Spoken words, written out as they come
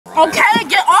Okay,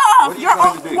 get off.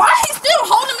 Why is he still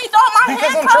holding me though? My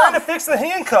Because handcuffs. I'm trying to fix the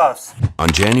handcuffs. On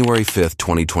January 5th,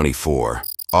 2024,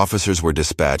 officers were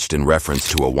dispatched in reference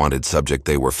to a wanted subject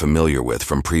they were familiar with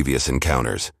from previous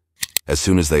encounters. As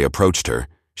soon as they approached her,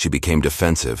 she became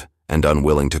defensive and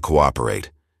unwilling to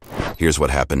cooperate. Here's what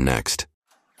happened next.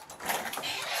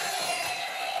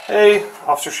 Hey,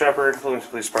 Officer Shepard, Williams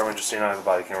Police Department, just so you know I have a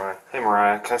body camera. Hey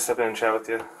Mariah, can I step in and chat with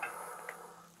you?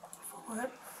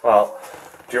 What? Well,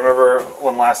 do you remember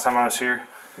when last time I was here?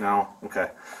 No? Okay.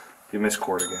 You missed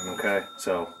court again, okay?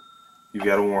 So, you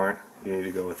got a warrant, you need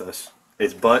to go with us.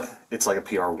 It's like a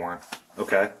PR warrant,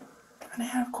 okay? I didn't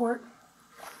have court.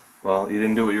 Well, you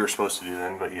didn't do what you were supposed to do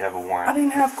then, but you have a warrant. I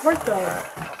didn't have court though. Right.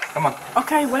 Come on.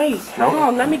 Okay, wait. No. Hold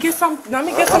on. Let me get some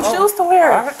shoes to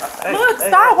wear. Right. Hey, Look,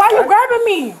 stop. Why you grabbing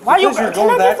me? Why you?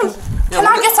 Can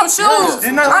I get some shoes?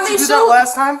 Didn't I let you do that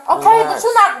last time? Okay, but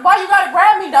you not. Why you gotta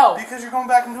grab me though? Because you're going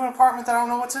back into an apartment that I don't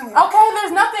know what's in here. Okay,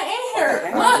 there's nothing in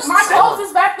here. Look, my clothes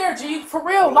is back there, G. For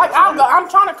real. Like I'm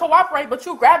trying to cooperate, but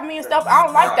you grabbing me and stuff. I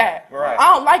don't like that. Right.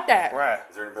 I don't like that. Right.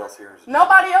 Is there anybody else here?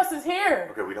 Nobody else is here.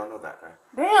 Okay, we don't know that, right?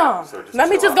 Damn. So just Let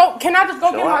me just go. Can I just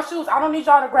go Chill get my out. shoes? I don't need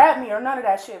y'all to grab me or none of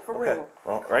that shit. For Okay. real.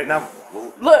 Well, right now.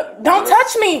 Look, don't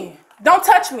touch me. Don't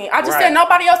touch me. I just Right. said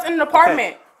nobody else in the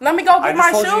apartment. Let me go get my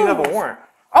I just shoes. told you you have a warrant.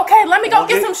 Okay, let me go We'll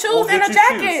get get- some shoes we'll and get a you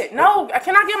jacket. shoes. No,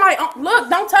 can I get my look?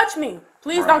 Don't touch me.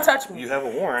 Please don't touch me. You have a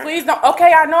warrant. Please don't.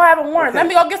 Okay, I know I have a warrant. Okay. Let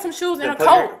me go get some shoes and Then a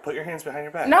coat. put your hands behind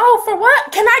your back. No, for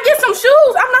what? Can I get some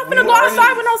shoes? I'm not gonna go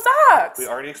outside with no socks. We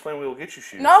already explained we will get you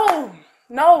shoes.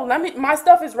 No, let me. My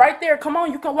stuff is right there. Come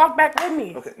on, you can walk back with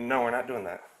me. Okay, no, we're not doing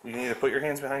that. You need to put your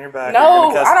hands behind your back. No,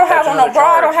 I don't have on no bra.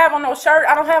 I don't have on no shirt.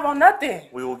 I don't have on nothing.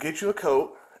 We will get you a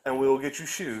coat and we will get you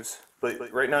shoes.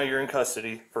 But right now you're in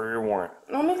custody for your warrant.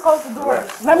 Let me close the door.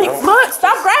 Let me look.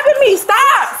 Stop grabbing me.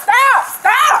 Stop.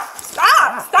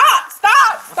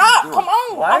 Come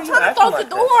on. I'm trying to close the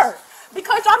door.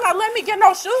 Because y'all not letting me get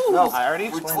no shoes. No, I already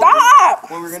explained.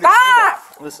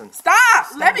 Stop. Listen. Stop.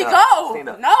 Let me go. Stand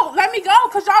up. No, let me go.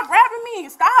 Because y'all grabbing me.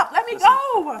 Stop. Let me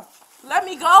go. Let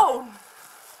me go.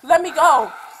 Let me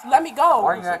go. Let me go.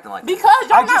 Why are you acting like Because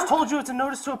y'all I just not. told you it's a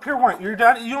notice to appear warrant. You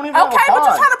don't even have a Okay, but bond.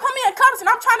 you're trying to put me in cuffs and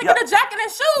I'm trying to get a jacket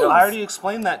and shoes. No, I already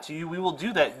explained that to you. We will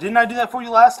do that. Didn't I do that for you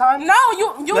last time? No,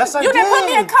 you Yes, I didn't put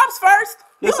me in did. cuffs first.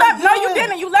 Yes, No, I you did.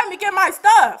 didn't. You let me get my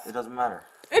stuff. It doesn't matter.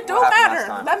 It do What happened matter.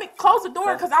 last time? Let me close the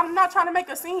door because I'm not trying to make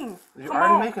a scene. You're Come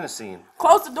already on. making a scene.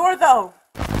 Close the door though.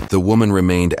 The woman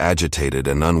remained agitated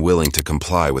and unwilling to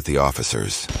comply with the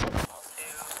officers.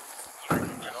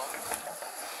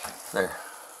 There.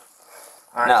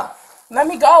 All right. Now, Let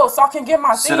me go so I can get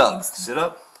my sit up. things. Sit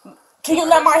up. Can you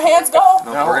let my hands go?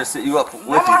 No, we're gonna sit you up with you.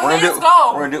 Let my hands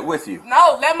go. We're gonna do it with you.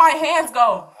 No, let my hands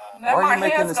go. Let Why my are you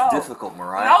making hands this go. difficult,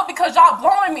 Mariah? No, because y'all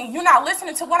blowing me. You're not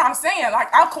listening to what I'm saying. Like,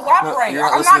 I'm cooperating. you're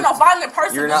not I'm not listening no violent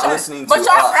person. you're not but listening But to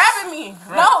y'all us. grabbing me.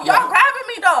 No, y'all grabbing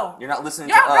me though. You're not listening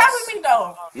Y'all to us. grabbing me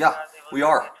though. Yeah, we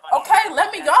are. Okay,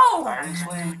 let me go.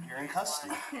 You're in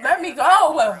custody. Let me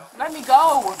go. Let me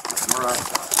go. Mariah.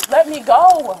 Let me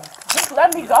go. Just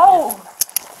let me go.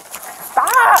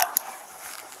 Stop.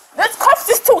 This cuffs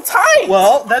is too tight.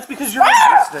 Well, that's because you're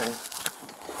Stop. resisting.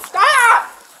 Stop.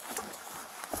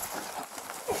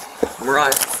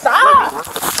 Mariah. Stop.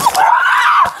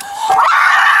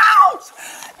 Ouch.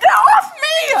 Get off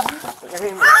me. Put your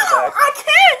hand behind your back. I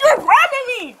can't. You're grabbing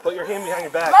me. Put your hand behind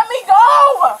your back. Let me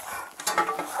go.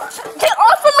 Get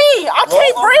off of me. I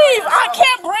can't breathe. I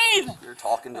can't breathe. You're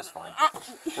talking just fine.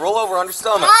 Roll over on your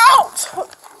stomach. Ouch.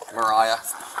 Mariah.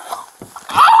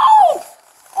 Ow.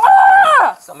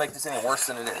 Ah. Don't make this any worse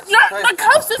than it is. The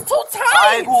cuffs is too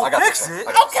I tight. will got fix this. it.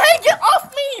 Okay, get off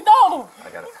me though. I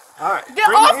got it. All right. Get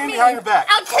Bring off your hand me. behind your back.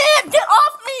 I can't. Get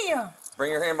off me.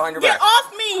 Bring your hand behind your Get back.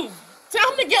 off me.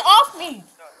 Tell him to get off me.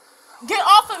 Get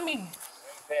off of me.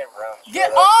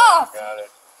 Get off.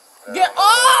 Get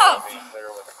off.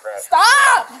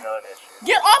 Stop.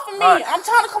 Get off of me. All right. I'm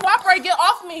trying to cooperate. Get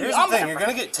off me. Here's the thing. You're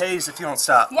going to get tased if you don't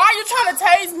stop. Why are you trying to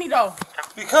tase me though?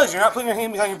 Because you're not putting your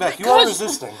hand behind your back. You are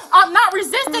resisting. I'm not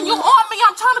resisting. You on me.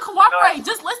 I'm trying to cooperate.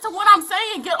 Just listen to what I'm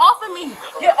saying. Get off of me.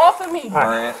 Get off of me.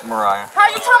 Mariah. How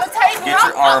you trying to tase me? Get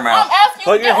your arm out. I'm asking you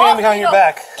Put to your get hand off behind me, your though.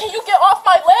 back. Can you get off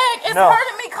my leg? It's No.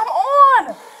 hurting me. Come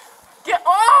on. Get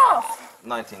off.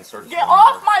 19 search. Get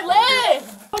off my leg.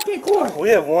 Okay, cool. We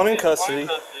have one in custody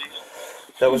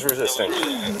that was resisting.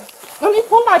 Let me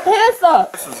pull my pants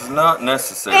up. This is not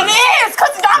necessary. It is, because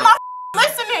y'all not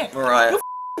listening. Mariah.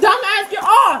 Dumbass, get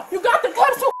off. You got the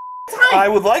cuffs too tight. I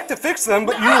would like to fix them,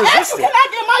 but you I asked you, resisted. can I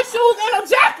get my shoes and a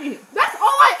jacket? That's all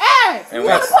I asked. And You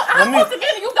want to put let me- eyes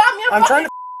together, you got me a I'm trying to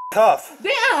cuff.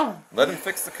 Damn. Let him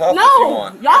fix the cuff if you No,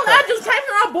 want. y'all not just came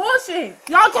here on bullshit.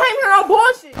 Y'all came here on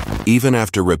bullshit. Even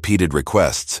after repeated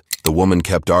requests, the woman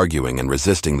kept arguing and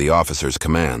resisting the officer's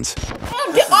commands.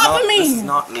 Get off of This is me.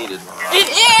 not needed, Mariah. It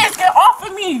is. Get off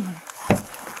of me.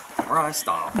 Mariah,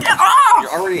 stop. Get off.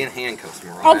 You're already in handcuffs,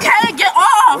 Mariah. Okay, get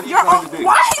off. What are you trying to do?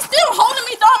 Why he still holding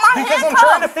me through my Because I'm handcuffs?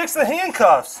 trying to fix the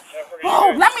handcuffs.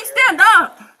 Oh, let me stand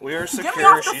up. We are Get me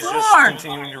secure. off the She's floor. just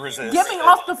continuing to resist. Get me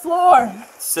off the floor.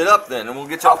 Sit up then, and we'll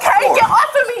get you off the Okay, floor. get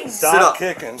off of me. Stop Sit up.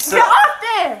 kicking. Get off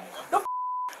there.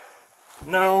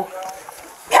 No.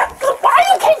 Why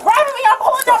do you keep grabbing me? I'm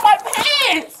pulling down my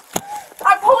pants.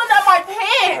 I'm pulling down my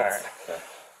pants. All right.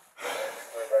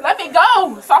 Let me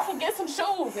go so I can get some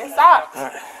shoes and socks. All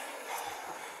right.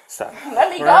 Stop.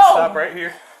 Let me We're go. gonna stop right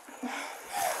here.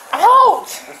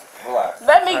 Ouch. Relax.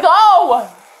 Let me go.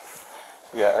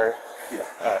 Yeah. All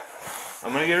right.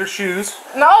 I'm gonna get her shoes.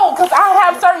 No, because I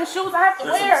have certain shoes I have to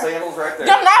There's some wear. sandals right there.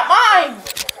 They're not mine.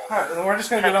 All right. Then we're just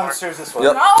gonna go down the stairs this way.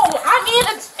 Yep. No, I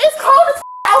need it. It's cold as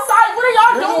outside. What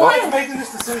are You're the y'all one doing? making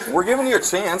this decision. We're giving you a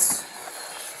chance.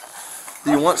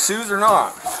 Do you want shoes or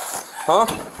not? Huh?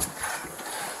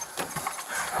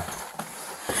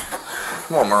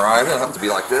 Come on, Mariah. It doesn't have to be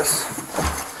like this.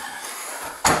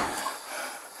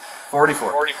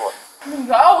 44. Let me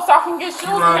go so I can get shoes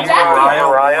and a jacket.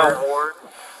 Mariah Ward.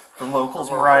 From locals,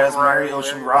 Mariah's Mary,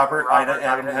 Ocean, Robert, Ida,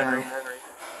 Adam, Henry.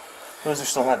 Those are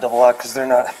still not double locked because they're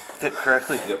not fit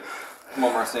correctly. Yep. Come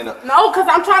on, Mariah. Stand up. No, because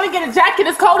I'm trying to get a jacket.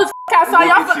 It's cold as outside.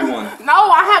 We'll Y'all get you one. No,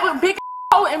 I have a big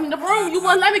coat in the room. You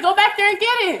wouldn't let me go back there and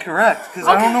get it. Correct, because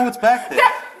I don't know what's back there.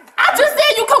 I just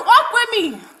said you could walk with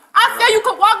me. I said you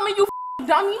could walk with me, you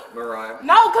dummy. Mariah.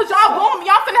 No, because y'all boom.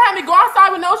 Y'all finna have me go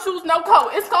outside with no shoes, no coat.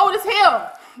 It's cold as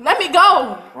hell. Let me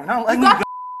go. We're not letting you go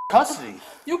custody.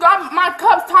 You got my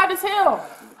cuffs tight as hell.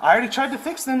 I already tried to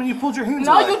fix them and you pulled your hands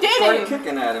No, away. you Started didn't.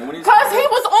 kicking at him when he's Because he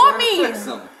was on trying me. to fix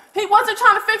him. He wasn't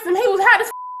trying to fix him. He was had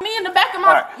his me in the back of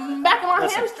my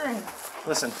Listen. hamstring.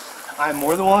 Listen, I'm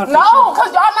more than willing to No, fix you.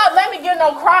 because y'all not letting me get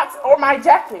no Crocs or my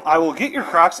jacket. I will get your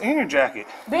Crocs and your jacket.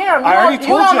 Damn, I already you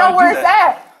told don't you know I'd where do it's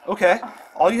at. Okay.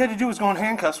 All you had to do was go in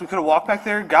handcuffs. We could have walked back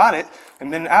there, got it, and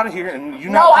been out of here. And you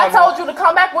No, I told you to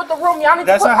come back with the room. Y'all need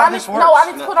That's to put, not how I need, this No, works.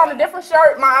 I need to put on a different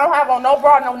shirt. I don't have on no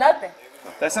bra, no nothing.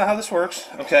 That's not how this works.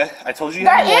 Okay. I told you.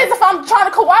 That is if I'm trying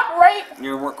to cooperate.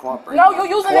 You weren't cooperating. No, you're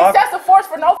using excessive force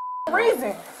for no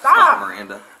reason. Stop, Stop.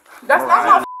 Miranda. That's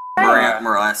not my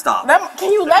Mariah, stop.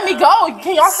 Can you let me go?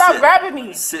 Can y'all stop Sit. grabbing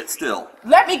me? Sit still,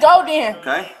 Let me go then.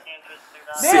 okay?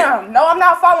 Damn. No, I'm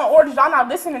not following orders. Y'all not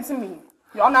listening to me.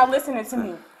 Y'all not listening to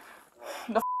me.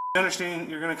 You understand?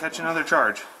 You're gonna catch another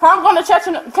charge I'm gonna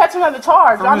catch another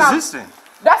charge. for Y'all not. resisting.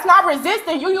 That's not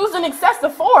resisting. You're using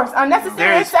excessive force.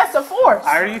 Unnecessary excessive force.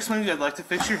 I already explained to you. I'd like to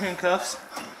fix your handcuffs.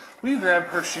 Will you grab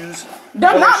her shoes?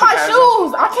 They're Tell her not she my has them.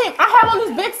 shoes. I have on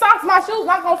these big socks. My shoes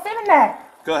not gonna fit in that.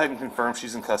 Go ahead and confirm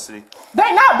she's in custody.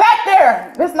 They not back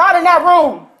there. It's not in that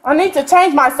room. I need to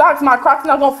change my socks. My Crocs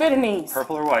not gonna fit in these.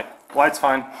 Purple or white? White's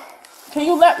fine. Can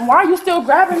you why are you still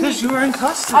grabbing me? Because you are in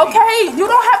custody. Okay, you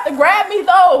don't have to grab me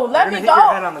though. Let You're me gonna hit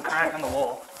your head go. on the crack on the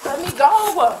wall. Let me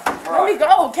go. Let me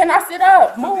go. Can I sit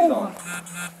up? Move.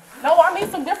 No, I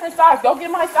need some different socks. Go get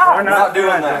my socks. We're not doing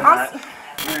that. I'm-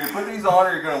 You're gonna put these on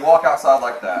or you're gonna walk outside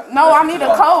like that. No, I need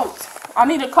a coat. I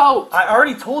need a coat. I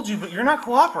already told you, but you're not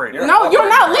cooperating. No, you're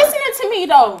not listening to me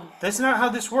though. That's not how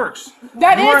this works.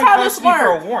 That you is are in how this custody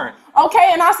for works. a warrant. Okay,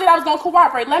 and I said I was gonna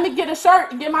cooperate. Let me get a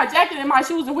shirt, get my jacket and my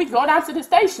shoes, and we can go down to the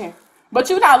station. But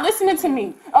you're not listening to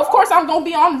me. Of course, I'm gonna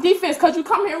be on defense because you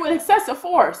come here with excessive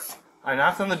force. I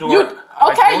knocked on the door. You- I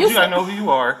okay, told you you I said- know who you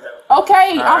are.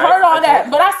 Okay, I right, heard all I that,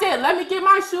 told- but I said let me get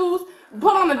my shoes,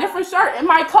 put on a different shirt and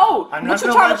my coat. I'm But not you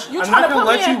gonna trying let to you, you I'm trying not to gonna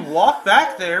put let me you in. walk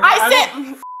back there. I don't- said,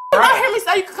 you hear me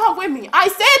say you can come with me. I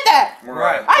said that.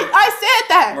 Right. I said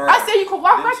that. Right. I said you could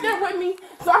walk Didn't back you? there with me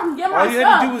so I can get All my you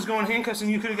stuff. had to do was go in handcuffs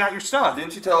and you could have got your stuff.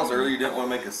 Didn't you tell us earlier you didn't want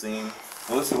to make a scene?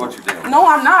 Well, this is what you're doing. No,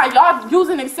 I'm not. Y'all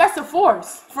using excessive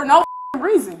force for no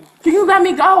reason. Can you let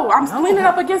me go? I'm leaning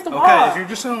up against the wall. Okay, if you're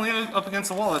just gonna lean up against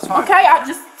the wall, that's fine. Okay, I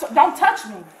just don't touch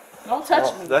me. Don't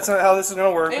touch me. That's not how this is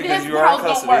gonna work It because is you are how in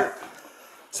it's gonna custody. work.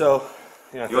 So,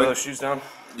 you know, throw want- those shoes down.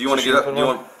 Do you want to get up? Do you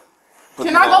want?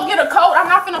 Can I go get a coat? I'm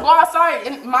not finna go outside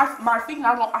and my feet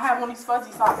not gonna. I have one of these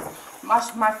fuzzy socks.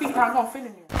 My feet not gonna fit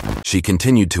in there. She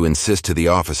continued to insist to the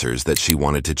officers that she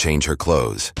wanted to change her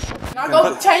clothes. Can I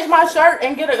go change my shirt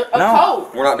and get a No.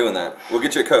 coat? We're not doing that. We'll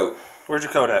get you a coat, Where's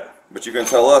your coat at? but you can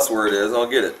tell us where it is. I'll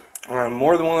get it. I'm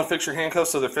more than willing to fix your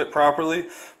handcuffs so they're fit properly,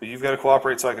 but you've got to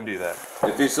cooperate so I can do that.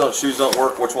 If these shoes don't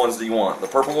work, which ones do you want? The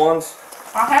purple ones?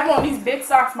 I have on these big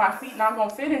socks. My feet not gonna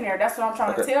fit in there. That's what I'm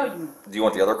trying to tell you. Do you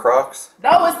want the other Crocs?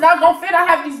 No, it's not gonna fit. I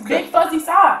have these big fuzzy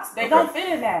socks. They don't fit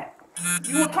in that.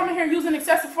 You would come in here using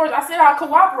excessive force. I said I'll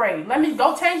cooperate. Let me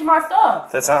go change my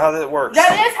stuff. That's not how that works.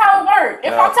 That is how it works.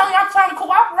 If I'm telling you I'm trying to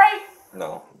cooperate.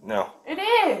 No. No. It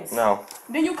is. No.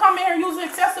 Then you come in here using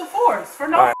excessive force for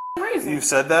no reason. You've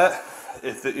said that.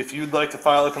 If you'd like to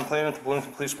file a complaint at the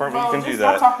Bloomington Police Department, you can do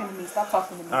Stop that. talking to me. Stop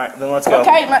talking to me. All right, then let's go.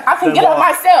 Okay, I can get up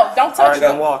myself. Don't touch me.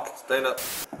 Then walk. Stand up.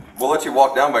 We'll let you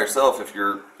walk down by yourself if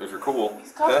you're cool.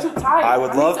 These cuffs too tight. I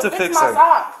would love to fix my them.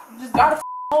 sock. Just gotta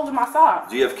hold in my sock.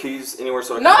 Do you have keys anywhere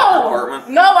so I can get to your apartment?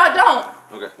 No, I don't.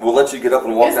 Okay. We'll let you get up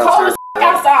and walk It's downstairs. cold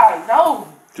as outside. No.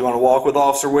 Do you want to walk with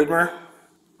Officer Whitmer?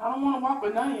 I don't want to walk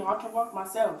with none of you. I can walk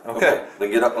myself. Okay. Then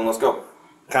get up and let's go.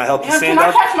 Can I help you Can stand I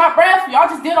up? catch my breath? Y'all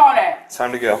just did all that. It's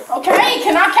time to go. Okay,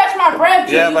 can I catch my breath,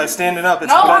 please? Yeah, by standing up. It's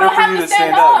No, I better don't for have you to to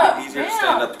stand stand up. up. It'd be easier to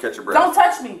stand up to catch your breath. Don't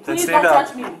touch me. Then Please stand don't up.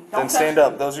 touch me. Don't Then touch stand me.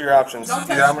 up. Those are your options. Don't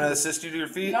touch I'm me. going to assist you to your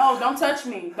feet. No, don't touch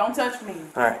me. Don't touch me.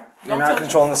 All right. You're Don't not touch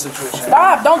controlling the situation.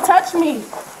 Stop. Don't touch me.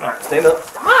 All right. Stand up.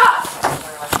 Stop.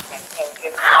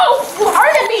 Ow. You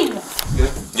hurting me.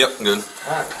 Good? Yep, good.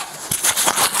 All right.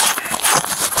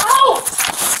 Ow.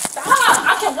 Stop.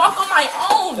 I can walk on my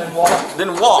own. Then walk.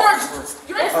 Then walk.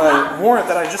 Warrant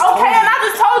that I just told Okay, you. and I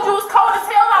just told you it's cold as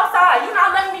hell outside. You're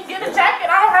not letting me get a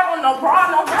jacket. I don't have on no bra,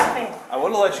 no nothing. I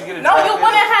would have let you get a No, jacket. you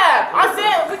wouldn't have. I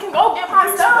said we can go get my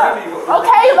stuff.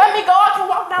 Okay, let me go. I can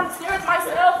walk down the stairs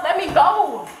myself. Let me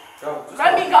go.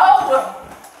 Let me go.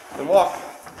 Then walk.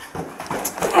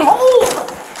 Move.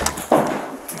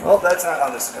 Well, that's not how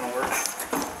this is going to work.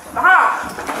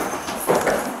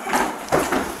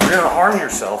 You're going to harm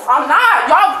yourself. I'm not.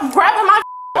 Y'all grabbing my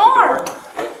arm.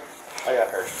 I got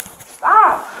hurt.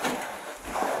 Stop.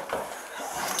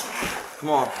 Come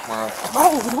on, Mara.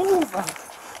 Move.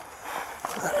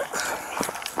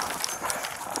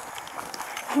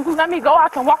 Let me go. I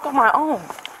can walk on my own.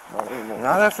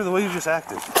 Not after the way you just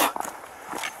acted.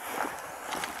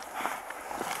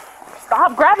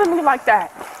 Stop grabbing me like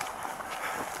that.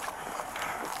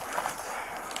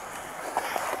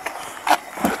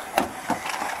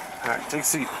 All right, take a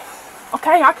seat.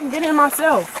 Okay, I can get in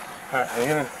myself. All right, hang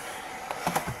in.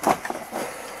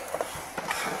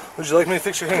 Would you like me to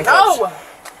fix your handcuffs? No.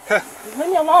 Leave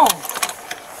me alone.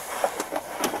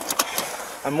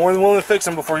 I'm more than willing to fix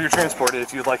them before you're transported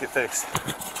if you'd like it fixed.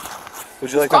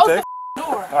 Would you like them Close fixed? the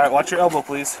door. All right, watch your elbow,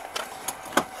 please.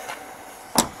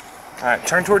 All right,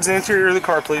 turn towards the interior of the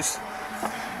car, please.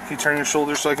 Can you turn your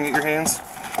shoulders so I can get your hands?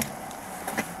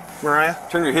 Mariah?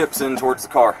 Turn your hips in towards the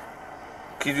car.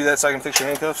 Can you do that so I can fix your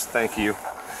handcuffs? Thank you.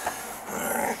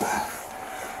 Alright.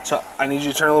 So I need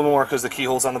you to turn a little more because the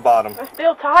keyhole's on the bottom. It's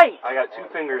still tight. I got 2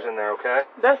 fingers in there, okay?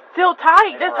 That's still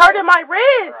tight. That's hurting my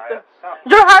wrist. Mariah, stop.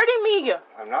 You're hurting me.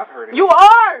 I'm not hurting You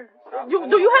are.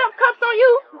 Do you have cuffs on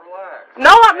you? Relax.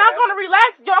 No, I'm not going to relax.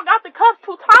 Y'all got the cuffs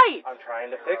too tight. I'm trying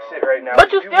to fix it right now.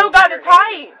 But you still got it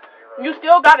tight. You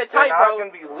still got it tight, They're not bro.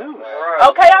 going to be loose.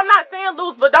 Okay, I'm not saying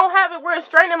loose, but don't have it where it's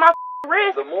straining my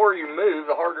wrist. The more you move,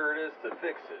 the harder it is to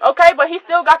fix it. Okay, but he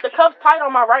still got the cuffs tight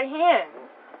on my right hand.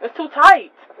 It's too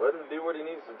tight. Let him do what he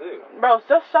needs to do. Bro,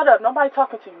 just shut up. Nobody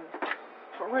talking to you.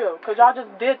 For real. Because y'all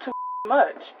just did too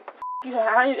much.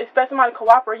 I ain't expect somebody to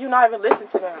cooperate. You not even listen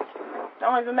to them. That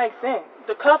don't even make sense.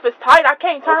 The cuff is tight. I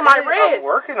can't turn my wrist. I'm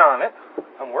working on it.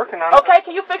 I'm working on it. Okay,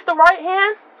 can you fix the right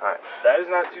hand? Alright, that is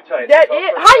not too tight. That is.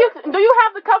 How you do you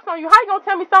have the cuffs on you? How you gonna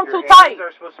tell me something Your too tight? hands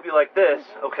are supposed to be like this,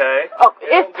 okay? Oh,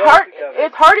 They it's don't go together.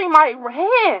 It's hurting my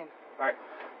hand. Alright,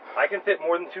 I can fit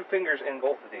more than 2 fingers in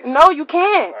both of these. No, you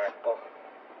can't. Alright, well.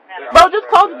 Bro, just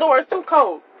close the door. It's too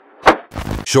cold.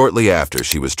 Shortly after,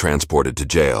 she was transported to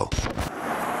jail.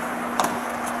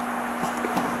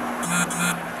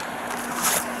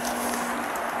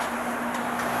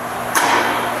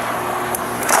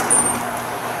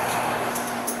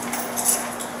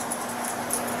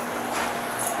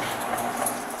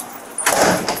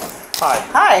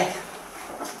 Hi.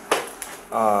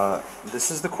 Hi. This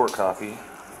is the court copy.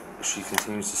 She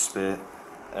continues to spit.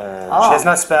 And she has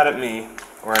not spat at me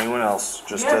or anyone else,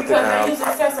 just Yeah, at the because they ground. used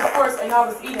excessive force and I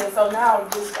was eating, so now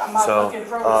I'm not So, fucking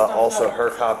throwing stuff also up. her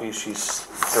copy, she's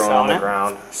thrown on the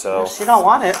ground. So, She don't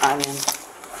want it. I mean,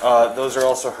 those are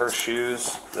also her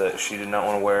shoes that she did not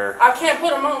want to wear. I can't put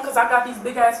them on because I got these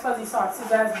big ass fuzzy socks.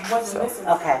 His ass wasn't missing.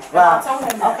 okay. And Well, I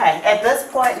told him that. okay. At this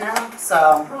point now,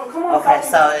 so Bro, come on, okay.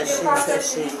 fucking So get is she? processed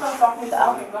Is she? and these cuffs off me so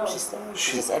I can go.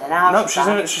 She's in and out. No, she's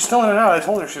out. she's still in and out. I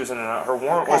told her she was in and out. Her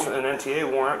warrant was Okay. an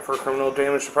NTA warrant for criminal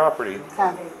damage to property.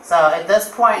 Okay. So at this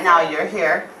point now, you're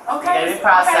here. Okay, Get it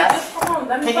processed. just come on.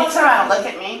 Let me Can you go turn around and back.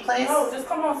 look at me, please? No, just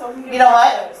come on so we can get You know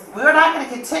what? processed. We're not going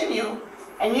to continue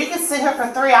And you can sit here for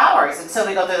 3 hours until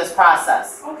we go through this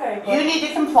process. Okay. You need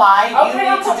to comply. You Okay, need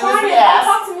I'm to do as complying. we Don't ask.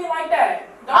 talk to me like that.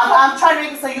 I'm trying to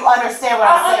make it so you understand what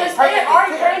I'm saying. I understand.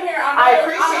 Already came here. I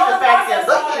appreciate the fact you're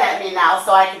looking at me now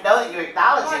so I can know that you're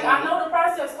acknowledging I me. know the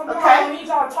process. Come on, Okay. I don't need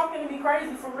y'all talking to me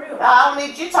crazy for real. I don't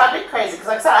need you talking crazy because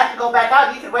like I said, I can go back out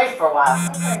and you can wait for a while.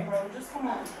 Okay, bro, just come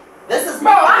on. This is Bro,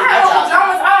 I had on job.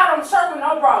 pajamas. I had on a shirt with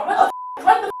no bra.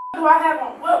 What the do I have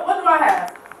on? What do I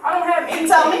have? I don't have anything. You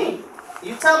tell me.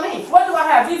 You tell me. What do I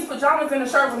have? These pajamas and a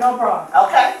shirt with no bra.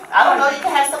 Okay. I don't know. You can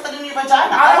have something in your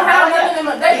vagina. I don't have nothing in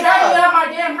my. They dragged me out of my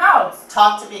damn house.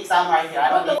 Talk to me because I'm right here. I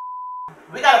don't need.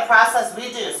 We got a process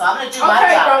we do, so I'm gonna do my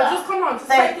Okay, job. bro, now. just come on.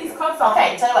 Just take these cuffs off.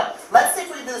 Okay, tell you what. Let's see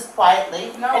if we do this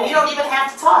quietly, No. and you don't even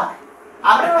have to talk.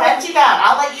 I'm gonna pat you down.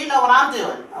 I'll let you know what I'm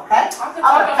doing. Okay? I can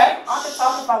I'm gonna pat. talk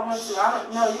if I want to. I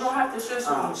don't. No, you don't have to shush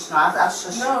me. No, I'll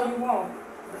shush you. No, you won't.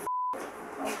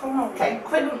 Oh, come on. Okay,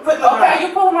 quit moving Okay, around.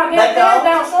 you pulling my Let damn go. pants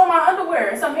down, showing my underwear.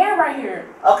 It's a man right here.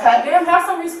 Okay. Damn, have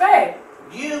some respect.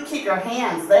 You keep your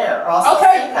hands there, or else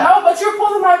Okay, no, but you're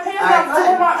pulling my pants All down, right,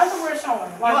 showing fine. my underwear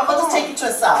showing. You know what, we'll just take you to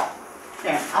a cell.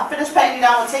 Here, I'll finish patting you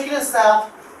down, we'll take you to a cell.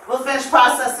 We'll finish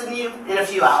processing you in a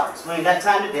few hours. We ain't got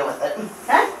time to deal with it.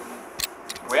 Okay?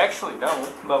 We actually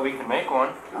don't, but we can make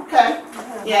one. Okay.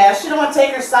 Yeah, she don't want to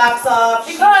take her socks off.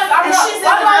 Because I'm and not. she's in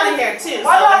out of here too.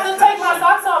 Why do I have so to take my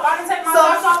socks off? I can take my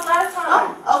socks off last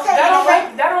time. Oh, okay.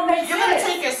 That don't make You're going to sense.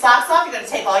 take your socks off, you're going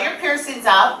to take all your piercings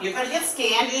out, you're going to get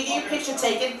scanned, you're going to get your picture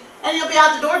taken, and you'll be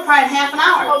out the door probably in half an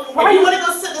hour. Oh, If why you you- want to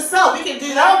go sit in the cell, we can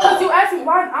do No, that. because though. you asked me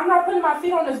why. I'm not putting my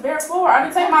feet on this bare floor. I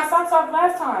didn't take my socks off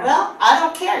last time. Well, I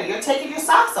don't care. You're taking your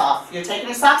socks off. You're taking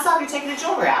your socks off, you're taking your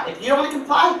jewelry out. If you don't want to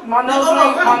comply, My you nose go to a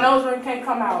ring, room. my nose ring can't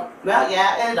come out. Well,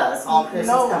 yeah, it does. All piercings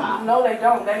come out. No, they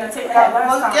don't. They're gonna take Okay, that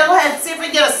well, last go time. ahead and see if we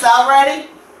can get a cell ready.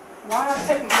 Why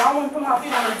want to put my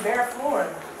feet on this bare floor?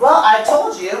 Well, I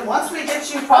told you, once we get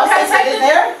you processed take in this-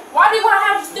 there, Why do I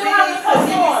have to still have the cuffs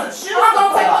Give me on? some shoes How I'm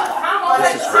to put on. gonna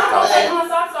This is take my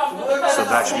socks off? So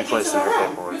that should be placed in your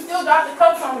paperwork. You still got the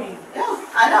cuffs on me. yeah,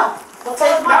 I know. We'll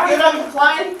take them off. You're not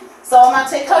complying, so I'm not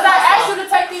taking Because them I off. asked you to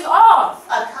take these off.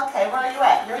 Okay, where are you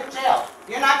at? You're in jail.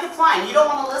 You're not complying. You don't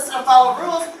want to listen and follow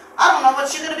rules. I don't know what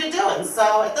you're going to be doing.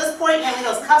 So at this point, you're going to leave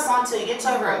those cuffs on until you get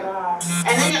to a room.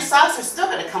 And then your socks are still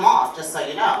going to come off, just so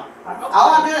you know.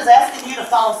 All I'm doing is asking you to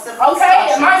follow simple Okay,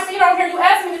 instructions. and my feet on here, you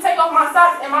asked me to take off my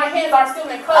socks and my hands are still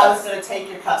in I was cuffs. going to take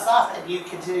your cuffs off, and you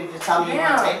continue to tell me you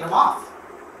want to Yeah. take them off.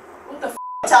 What the f?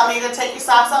 Tell me you're going to take your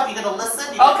socks off, you're going to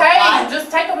listen, you're going to Okay, comply. just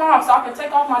take them off so I can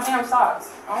take off my damn socks.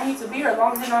 I don't need to be here as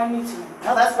long as I need to.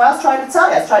 No, that's what I was trying to tell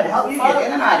you. I was trying to help you get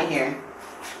in and out of here.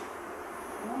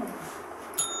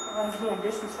 I was being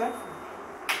disrespectful.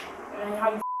 That ain't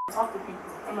how you talk to people.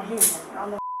 I'm a human.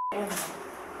 I'm no animal.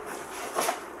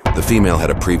 The female had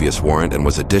a previous warrant and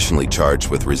was additionally charged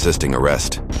with resisting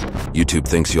arrest. YouTube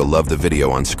thinks you'll love the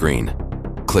video on screen.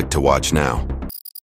 Click to watch now.